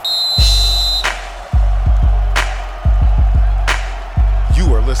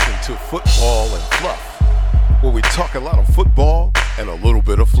to Football and Fluff, where we talk a lot of football and a little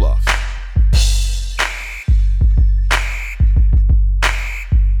bit of fluff.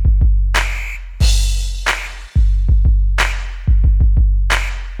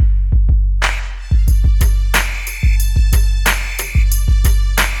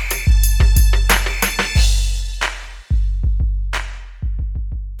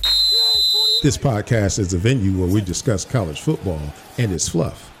 This podcast is a venue where we discuss college football and its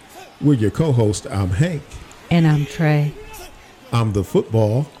fluff. We're your co-host. I'm Hank. And I'm Trey. I'm the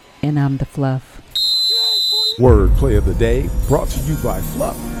football. And I'm the fluff. Word play of the day brought to you by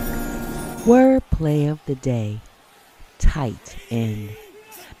Fluff. Word play of the day. Tight end.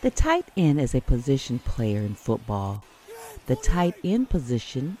 The tight end is a position player in football. The tight end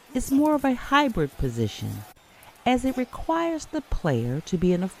position is more of a hybrid position, as it requires the player to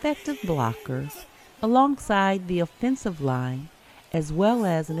be an effective blocker alongside the offensive line as well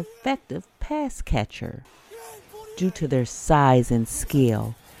as an effective pass catcher. Due to their size and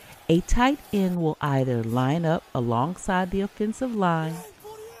skill, a tight end will either line up alongside the offensive line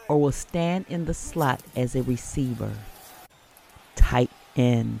or will stand in the slot as a receiver. Tight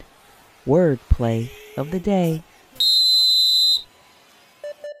end. Wordplay of the day.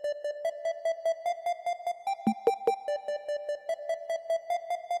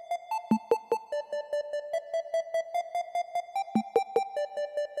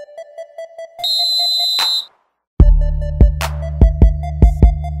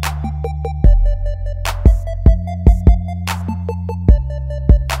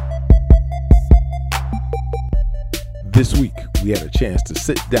 This week, we had a chance to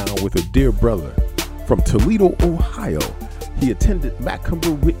sit down with a dear brother from Toledo, Ohio. He attended Macomber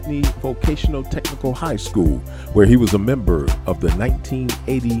Whitney Vocational Technical High School, where he was a member of the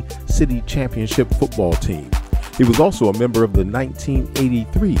 1980 City Championship football team. He was also a member of the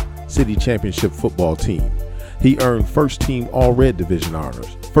 1983 City Championship football team. He earned First Team All-Red Division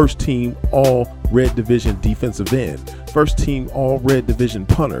honors, First Team All-Red Division defensive end, First Team All-Red Division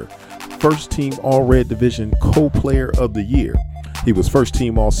punter, First Team All-Red Division Co-Player of the Year. He was First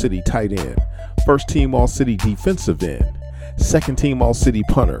Team All-City tight end, First Team All-City defensive end, Second Team All-City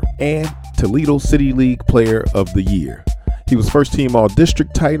punter, and Toledo City League Player of the Year. He was First Team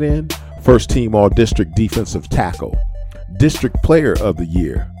All-District tight end, First Team All-District defensive tackle, District Player of the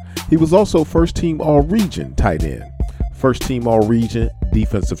Year. He was also First Team All-Region tight end, First Team All-Region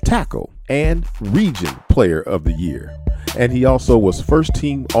defensive tackle, and Region Player of the Year. And he also was First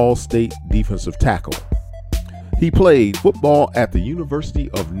Team All-State defensive tackle. He played football at the University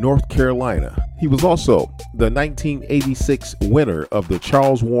of North Carolina. He was also the 1986 winner of the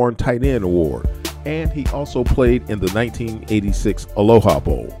Charles Warren Tight End Award, and he also played in the 1986 Aloha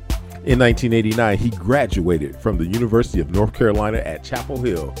Bowl. In 1989, he graduated from the University of North Carolina at Chapel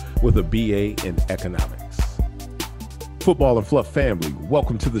Hill with a BA in economics. Football and Fluff family,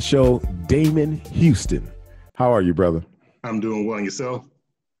 welcome to the show, Damon Houston. How are you, brother? I'm doing well. And yourself?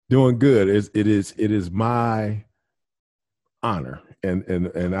 Doing good. It is my honor, and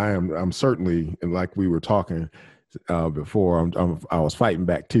I'm certainly, and like we were talking before, I was fighting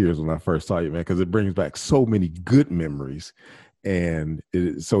back tears when I first saw you, man, because it brings back so many good memories, and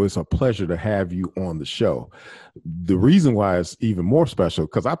so it's a pleasure to have you on the show. The reason why it's even more special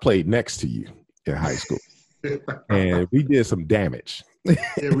because I played next to you in high school, and we did some damage.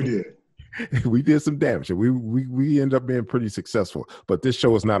 Yeah, we did. We did some damage, and we ended up being pretty successful. But this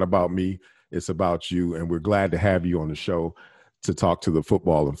show is not about me; it's about you, and we're glad to have you on the show to talk to the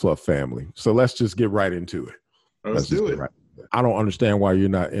Football and Fluff family. So let's just get right into it. Let's do it. I don't understand why you're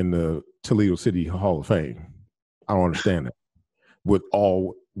not in the Toledo City Hall of Fame. I don't understand that. With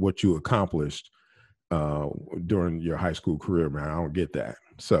all what you accomplished during your high school career, man, I don't get that.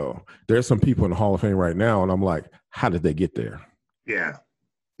 So there's some people in the Hall of Fame right now, and I'm like, how did they get there? Yeah.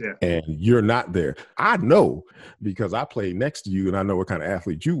 Yeah. And you're not there. I know because I played next to you and I know what kind of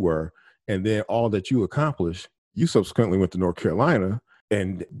athlete you were. And then all that you accomplished, you subsequently went to North Carolina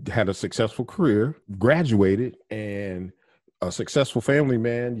and had a successful career, graduated, and a successful family,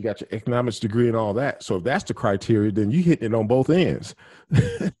 man. You got your economics degree and all that. So if that's the criteria, then you hit it on both ends,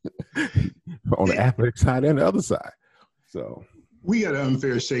 on the athletic side and the other side. So we got an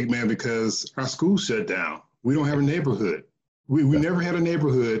unfair shake, man, because our school shut down. We don't have a neighborhood. We never had a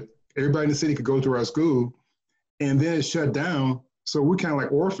neighborhood. Everybody in the city could go to our school, and then it shut down. So we're kind of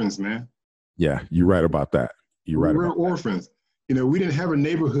like orphans, man. Yeah, you're right about that. We're orphans. You know, we didn't have a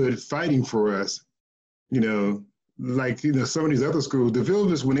neighborhood fighting for us. You know, like some of these other schools, the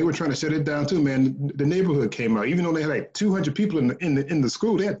Villages, when they were trying to shut it down too, man, the neighborhood came out. Even though they had like 200 people in the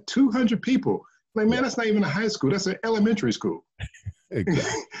school, they had 200 people. Like, man, that's not even a high school. That's an elementary school.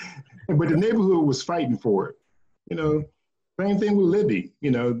 Exactly. But the neighborhood was fighting for it. You know, same thing with Libby.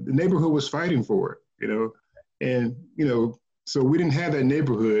 You know, the neighborhood was fighting for it. You know, and you know, so we didn't have that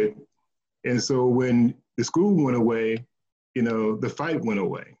neighborhood, and so when the school went away, you know, the fight went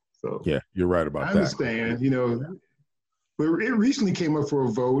away. So Yeah, you're right about I that. understand. You know, but it recently came up for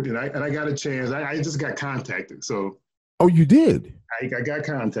a vote, and I got a chance. I just got contacted, so Oh, you did? I got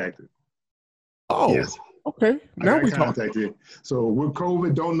contacted. Oh, Yes. okay. Now I we got talk. contacted. So with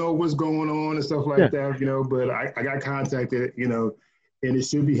COVID, don't know what's going on and stuff like Yeah. that, you know, but I got contacted, you know, and it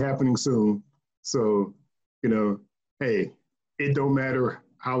should be happening soon. So, you know, hey, it don't matter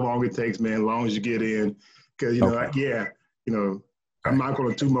how long it takes, man, as long as you get in. Because, you know, Okay. you know, I'm not going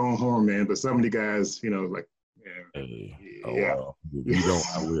to toot my own horn, man, but some of the guys, you know, like, Hey. Oh, yeah. well. If you don't,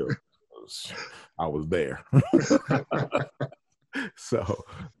 I will. I was there. So,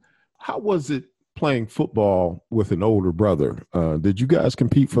 how was it playing football with an older brother? Did you guys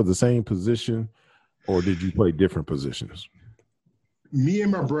compete for the same position, or did you play different positions? Me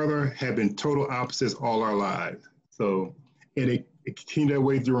and my brother have been total opposites all our lives. So, and it came that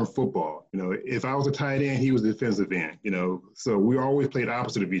way during football. You know, if I was a tight end, he was a defensive end, you know, so we always played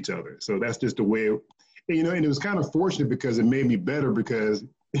opposite of each other. So that's just the way, you know, and it was kind of fortunate because it made me better because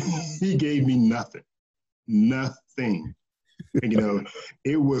he gave me nothing. And, you know,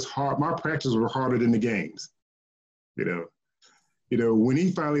 it was hard. My practices were harder than the games, you know. You know, when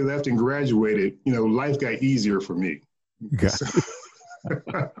he finally left and graduated, you know, life got easier for me. Got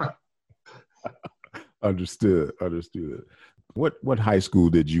Understood. What high school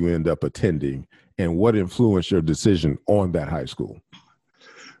did you end up attending, and what influenced your decision on that high school?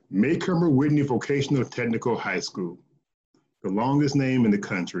 Macomber Whitney Vocational Technical High School, the longest name in the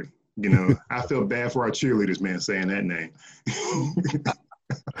country. You know, I feel bad for our cheerleaders, man, saying that name.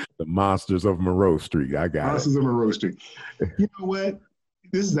 The Monsters of Monroe Street. I got Monsters of Monroe Street. You know what?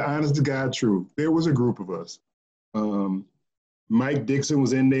 This is the honest to God truth. There was a group of us. Mike Dixon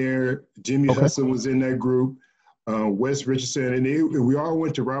was in there. Jimmy Hudson was in that group. Wes Richardson, and we all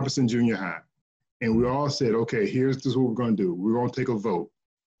went to Robinson Junior High. And we all said, okay, here's what we're going to do. We're going to take a vote.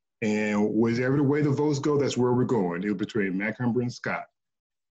 And whichever the way the votes go, that's where we're going. It was between Macomber and Scott.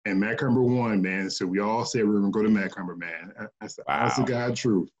 And Macomber won, man. So we all said we were going to go to Macomber, man. That's the honest to God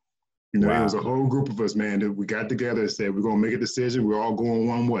truth. You know, It was a whole group of us, man, that we got together and said, we're going to make a decision. We're all going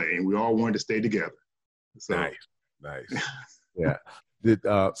one way. And we all wanted to stay together. So, Nice. Yeah.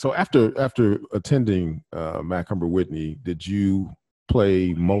 So after attending Macomber Whitney, did you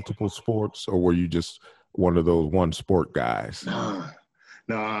play multiple sports, or were you just one of those one sport guys?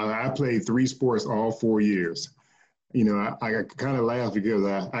 No, I played 3 sports all 4 years. You know, I kind of laugh because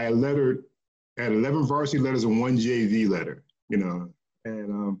I had 11 varsity letters and 1 JV letter, you know,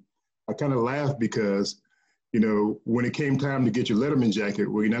 and I kind of laughed because, you know, when it came time to get your Letterman jacket,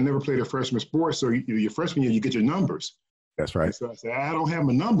 well, you know, I never played a freshman sport, so your freshman year, you get your numbers. That's right. And so I said, I don't have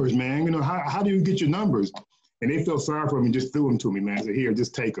my numbers, man. You know, how do you get your numbers? And they felt sorry for me and just threw them to me, man. I said, here,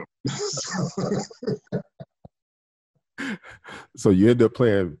 just take them. So you ended up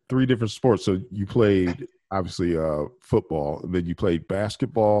playing 3 different sports. So you played, obviously, football. Then you played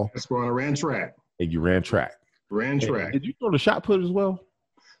basketball. Basketball, I ran track. And you ran track. And did you throw the shot put as well?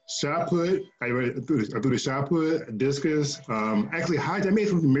 Shot put. I threw the shot put, discus. Actually, high. I made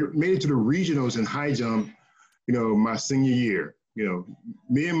it to the regionals in high jump. You know, my senior year. You know,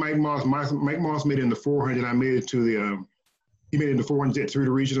 me and Mike Moss. Mike Moss made it in the 400. I made it to the. He made it in the 400 through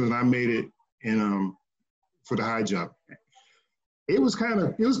the regionals, and I made it in for the high jump. It was kind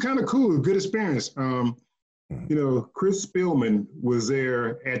of cool. Good experience. You know, Chris Spillman was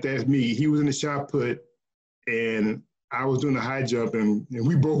there at that meet. He was in the shot put, and I was doing the high jump, and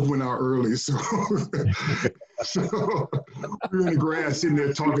we both went out early. So, so we were in the grass sitting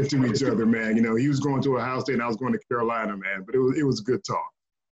there talking to each other, man. You know, he was going to Ohio State, and I was going to Carolina, man. But it was a good talk.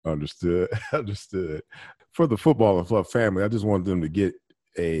 Understood. For the Football and Fluff family, I just wanted them to get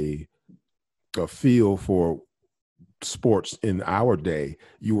a feel for sports in our day.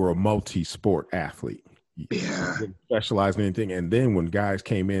 You were a multi-sport athlete. Yeah. You didn't specialize in anything. And then when guys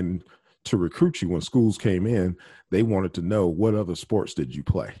came in to recruit you, when schools came in, they wanted to know, what other sports did you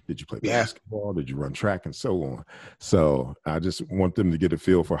play? Did you play basketball? Did you run track, and so on? So I just want them to get a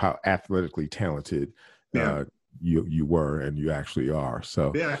feel for how athletically talented you were and you actually are.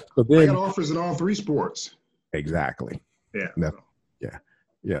 So yeah, so then, I got offers in all 3 sports. Exactly.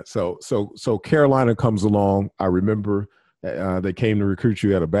 Yeah. So Carolina comes along. I remember they came to recruit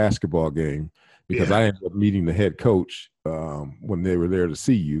you at a basketball game because I ended up meeting the head coach when they were there to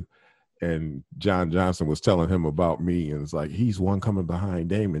see you. And John Johnson was telling him about me, and it's like, he's one coming behind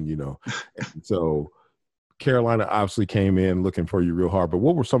Damon, you know. And so Carolina obviously came in looking for you real hard, but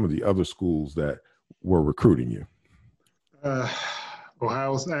what were some of the other schools that were recruiting you?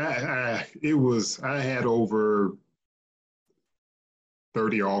 Ohio, I had over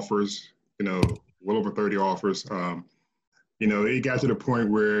 30 offers, well over 30 offers. It got to the point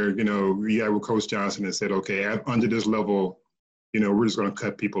where, we got with Coach Johnson and said, okay, under this level, we're just going to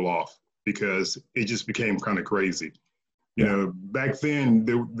cut people off because it just became kind of crazy. Back then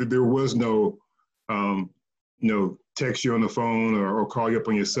there was no, text you on the phone or call you up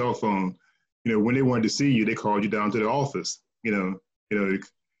on your cell phone. When they wanted to see you, they called you down to the office,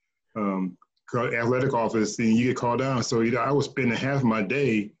 athletic office, and you get called down. So, I was spending half my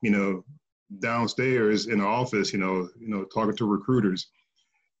day, downstairs in the office, talking to recruiters.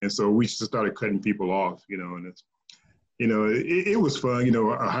 And so we just started cutting people off, and it's, it was fun.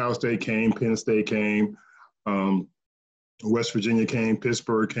 Ohio State came, Penn State came, West Virginia came,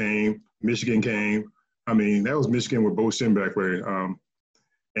 Pittsburgh came, Michigan came. I mean, that was Michigan with Bo Schembechler, right?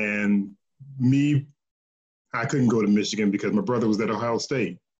 And me, I couldn't go to Michigan because my brother was at Ohio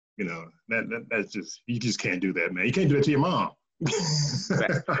State. That's just, you just can't do that, man. You can't do that to your mom.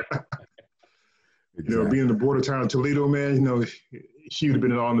 Exactly. Being in the border town of Toledo, man, she would have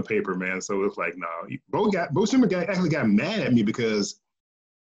been all in the paper, man. So it's like, no. Bo Schembechler actually got mad at me because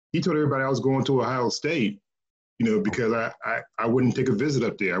he told everybody I was going to Ohio State, because I wouldn't take a visit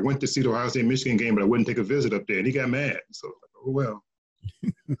up there. I went to see the Ohio State-Michigan game, but I wouldn't take a visit up there, and he got mad. So, oh, well.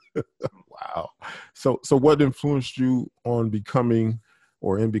 Wow. So what influenced you on becoming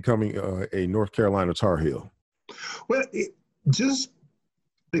a North Carolina Tar Heel? Well, just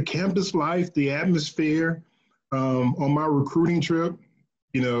the campus life, the atmosphere. On my recruiting trip,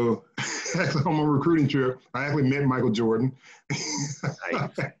 on my recruiting trip, I actually met Michael Jordan.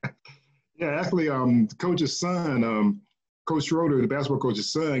 Nice. Yeah, actually, coach's son, Coach Schroeder, the basketball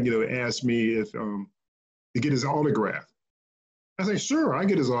coach's son, asked me if to get his autograph. I said, sure, I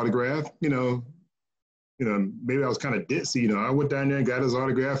get his autograph. Maybe I was kind of ditzy. I went down there and got his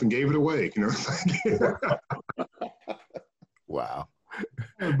autograph and gave it away. Wow.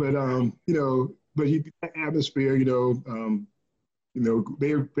 But but that atmosphere, they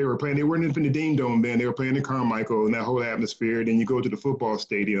were playing. They weren't in the Dean Dome then. They were playing in Carmichael, and that whole atmosphere. Then you go to the football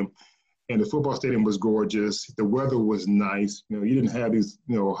stadium, and the football stadium was gorgeous. The weather was nice. You didn't have these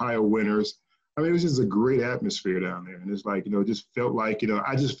Ohio winters. I mean, it was just a great atmosphere down there, and it's like just felt like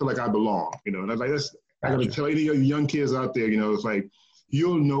I just feel like I belong. And I gotta tell any of the young kids out there, it's like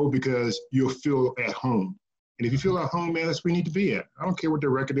you'll know because you'll feel at home. And if you feel at home, man, that's where you need to be at. I don't care what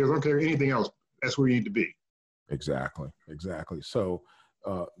their record is. I don't care anything else. That's where you need to be. Exactly. So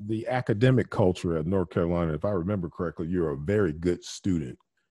the academic culture at North Carolina, if I remember correctly, you're a very good student.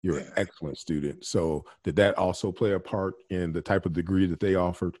 You're an excellent student. So did that also play a part in the type of degree that they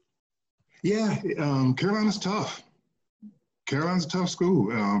offered? Yeah, Carolina's tough. Carolina's a tough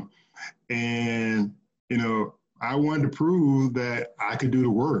school. And, I wanted to prove that I could do the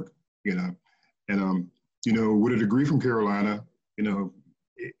work, and, with a degree from Carolina,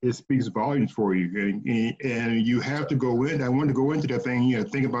 it speaks volumes for you. And you have to go in. I wanted to go into that thing,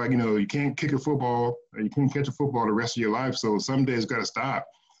 think about, you can't kick a football, or you can't catch a football the rest of your life. So someday it's got to stop.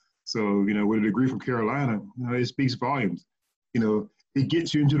 So, with a degree from Carolina, it speaks volumes. It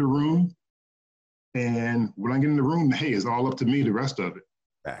gets you into the room. And when I get in the room, hey, it's all up to me, the rest of it.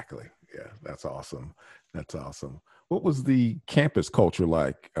 Exactly. Yeah, that's awesome. What was the campus culture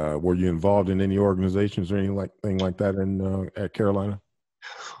like? Were you involved in any organizations or anything like that at Carolina?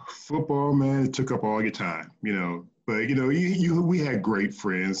 Football, man, it took up all your time, But, we had great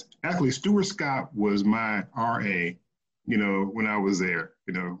friends. Actually, Stuart Scott was my RA, when I was there,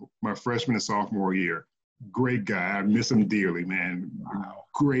 my freshman and sophomore year. Great guy. I miss him dearly, man. Wow.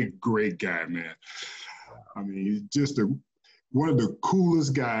 Great guy, man. I mean, he's just one of the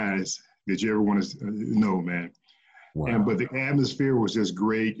coolest guys that you ever want to know, man. Wow. But the atmosphere was just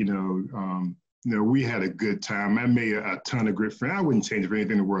great. We had a good time. I made a ton of good friends. I wouldn't change it for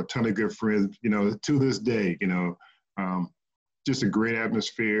anything in the world. A ton of good friends, to this day, just a great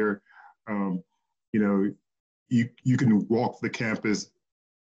atmosphere. You can walk the campus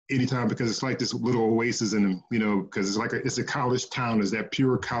anytime because it's like this little oasis in them, because it's a college town. There's that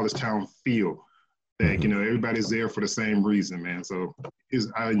pure college town feel that, everybody's there for the same reason, man. So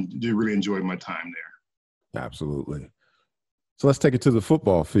I really enjoyed my time there. Absolutely. So let's take it to the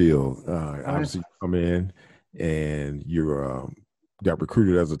football field. Obviously, you come in and you got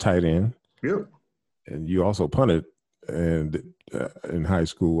recruited as a tight end. Yep. And you also punted and in high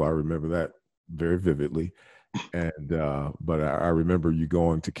school. I remember that very vividly. And but I remember you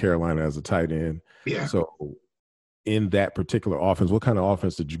going to Carolina as a tight end. Yeah. So in that particular offense, what kind of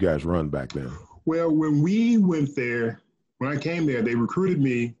offense did you guys run back then? Well, when we went there, when I came there, they recruited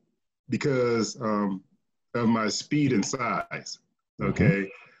me because of my speed and size.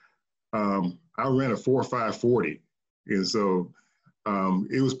 Okay. I ran a 4.5 40. And so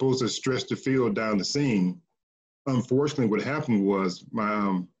it was supposed to stretch the field down the seam. Unfortunately, what happened was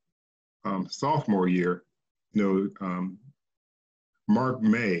my sophomore year, Mark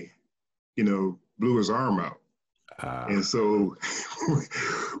May, blew his arm out. And so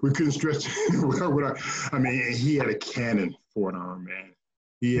we couldn't stretch. I mean, he had a cannon for an arm, man.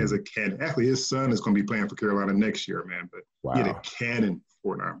 He has a cannon. Actually, his son is going to be playing for Carolina next year, man. But he had a cannon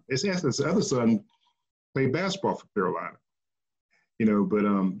for an arm. His other son played basketball for Carolina. But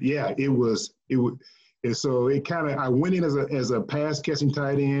yeah, it was. And so it kind of, I went in as a pass catching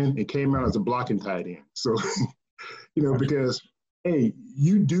tight end and came out as a blocking tight end. So, because, hey,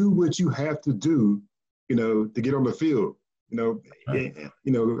 you do what you have to do, to get on the field. I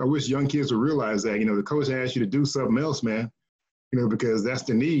wish young kids would realize that, the coach asked you to do something else, man, because that's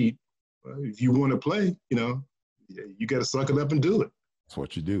the need. If you want to play, you got to suck it up and do it. That's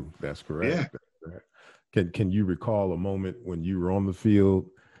what you do. That's correct. Yeah. That's correct. Can you recall a moment when you were on the field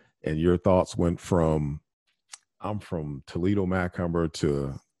and your thoughts went from, I'm from Toledo Macomber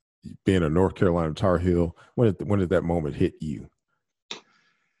to being a North Carolina Tar Heel? When did that moment hit you?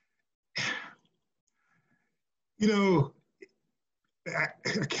 I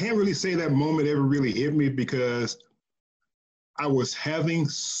can't really say that moment ever really hit me because I was having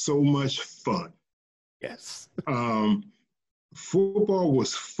so much fun. Yes. Football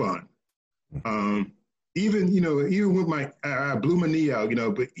was fun. Even with I blew my knee out,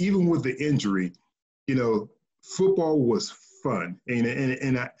 but even with the injury, football was fun. And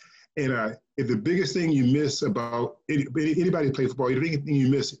if the biggest thing you miss about anybody who plays football, the biggest thing you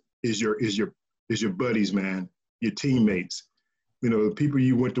miss is your buddies, man, your teammates, the people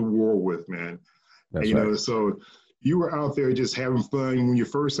you went to war with, man. That's right. So you were out there just having fun. When you're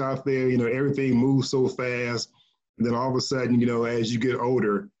first out there, everything moves so fast. And then all of a sudden, as you get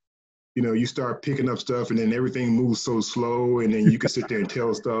older, you start picking up stuff and then everything moves so slow and then you can sit there and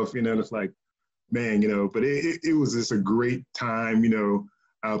tell stuff, and it's like, man, but it was just a great time,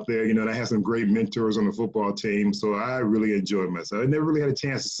 out there, and I had some great mentors on the football team. So I really enjoyed myself. I never really had a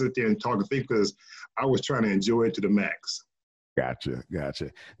chance to sit there and talk and think because I was trying to enjoy it to the max. Gotcha.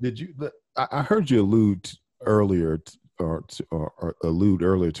 Did you, I heard you allude earlier to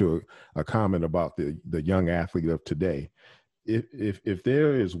a comment about the young athlete of today. If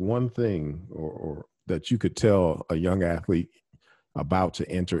there is one thing or that you could tell a young athlete about to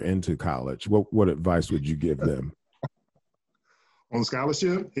enter into college, what advice would you give them? On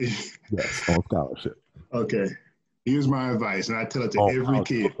scholarship? Yes, on scholarship. Okay. Here's my advice, and I tell it to every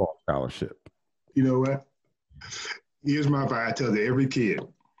kid. Football scholarship. You know what? Here's my advice. I tell it to every kid.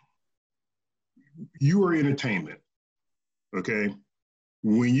 You are entertainment, okay?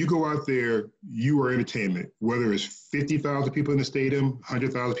 When you go out there, you are entertainment, whether it's 50,000 people in the stadium,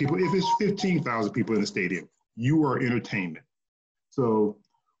 100,000 people, if it's 15,000 people in the stadium, you are entertainment. So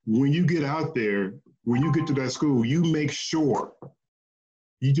when you get out there, when you get to that school, you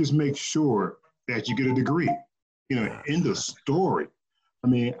just make sure that you get a degree, end of story. I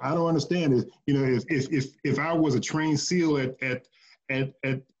mean, I don't understand is, if I was a trained SEAL at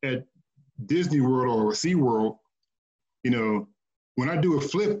Disney World or SeaWorld, when I do a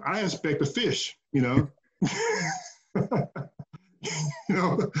flip, I expect a fish,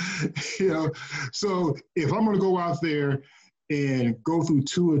 So if I'm going to go out there and go through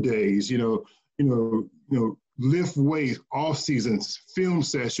two-a-days, lift weights, off seasons, film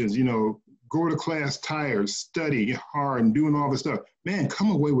sessions, go to class tired, study hard, and doing all this stuff, man,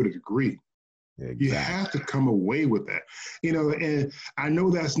 come away with a degree. Exactly. You have to come away with that, and I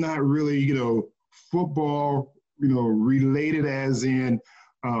know that's not really, football, related as in,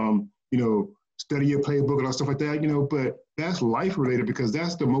 study your playbook and all stuff like that, but that's life related because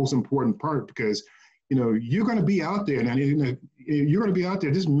that's the most important part because, you're going to be out there and you're going to be out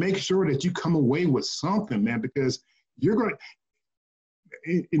there. Just make sure that you come away with something, man, because you're going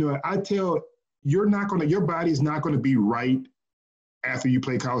to, I tell your body's not going to be right after you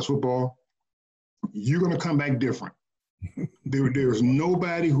play college football. You're going to come back different. There's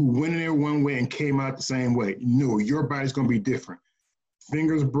nobody who went in there one way and came out the same way. No, your body's going to be different.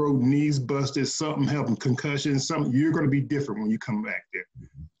 Fingers broke, knees busted, something happened, concussion, something. You're going to be different when you come back there.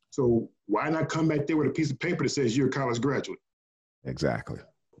 So why not come back there with a piece of paper that says you're a college graduate? Exactly.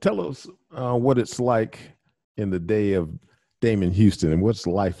 Tell us what it's like in the day of Damon Houston and what's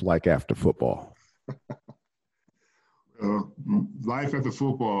life like after football? Life after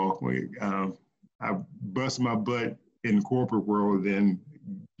football, I bust my butt in the corporate world, then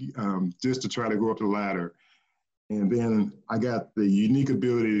just to try to go up the ladder. And then I got the unique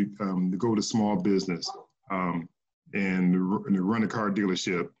ability to go to small business and run a car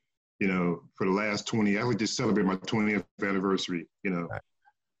dealership, for the last 20, I would just celebrate my 20th anniversary, at a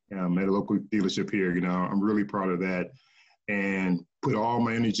local dealership here. I'm really proud of that, and put all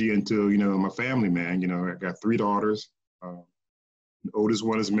my energy into, my family, man. I got 3 daughters. The oldest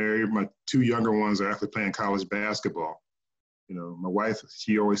one is married. My 2 younger ones are actually playing college basketball. My wife,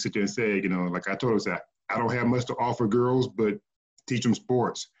 she always sit there and say, like I told her, I don't have much to offer girls, but teach them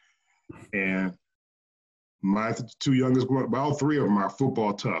sports. And my 2 youngest, all 3 of them are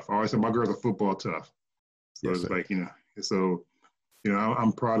football tough. I always say my girls are football tough. So yes, it's sir.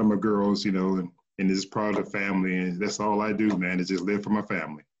 I'm proud of my girls, and just proud of the family. And that's all I do, man, is just live for my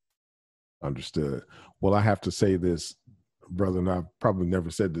family. Understood. Well, I have to say this, brother, and I've probably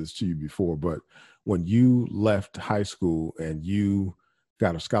never said this to you before, but when you left high school and you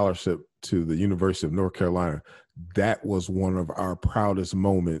got a scholarship to the University of North Carolina, that was one of our proudest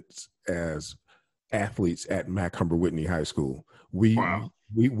moments as athletes at Macomber Whitney High School. We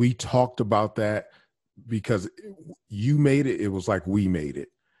talked about that because you made it. It was like we made it,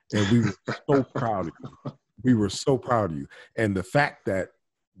 and we were so proud of you. We were so proud of you, and the fact that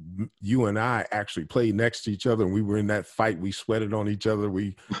you and I actually played next to each other, and we were in that fight. We sweated on each other.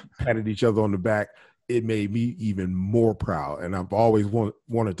 We patted each other on the back. It made me even more proud, and I've always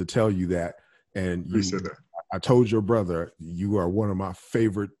wanted to tell you that. And I told your brother, you are one of my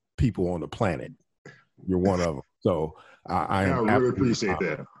favorite people on the planet. You're one of them. So I really appreciate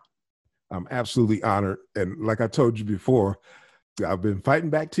that. I'm absolutely honored. And like I told you before, I've been fighting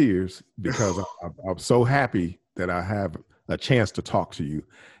back tears because I'm so happy that I have a chance to talk to you.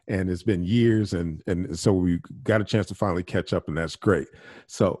 And it's been years, and so we got a chance to finally catch up, and that's great.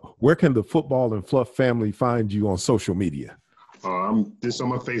 So where can the Football and Fluff family find you on social media? I'm just on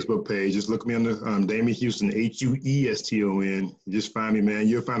my Facebook page. Just look me under Damon Houston, Hueston. Just find me, man.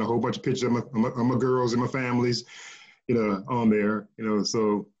 You'll find a whole bunch of pictures of my girls and my families, on there.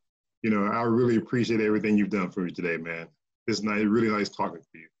 So, I really appreciate everything you've done for me today, man. It's nice, really nice talking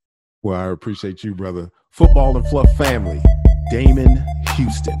to you. Well, I appreciate you, brother. Football and Fluff family, Damon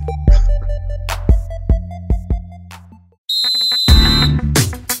Houston.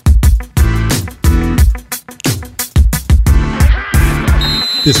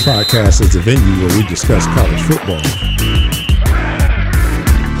 This podcast is a venue where we discuss college football.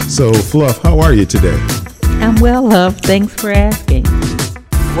 So, Fluff, how are you today? I'm well, love. Thanks for asking.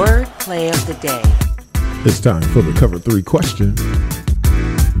 Word play of the day. It's time for the Cover 3 question.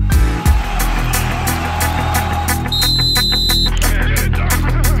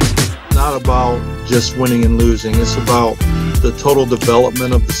 Not about just winning and losing. It's about the total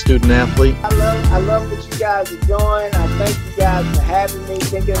development of the student athlete. I love what you guys are doing. I thank you guys for having me,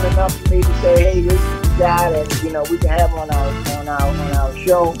 thinking enough of me to say, hey, this is the guy that we can have on our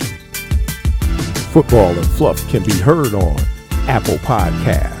show. Football and Fluff can be heard on Apple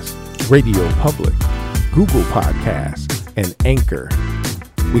Podcasts, Radio Public, Google Podcasts, and Anchor.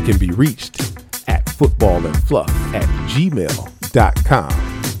 We can be reached at footballandfluff@gmail.com.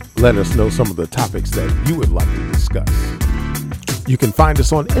 Let us know some of the topics that you would like to discuss. You can find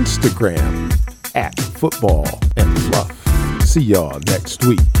us on Instagram at Football and Fluff. See y'all next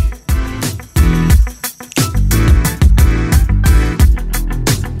week.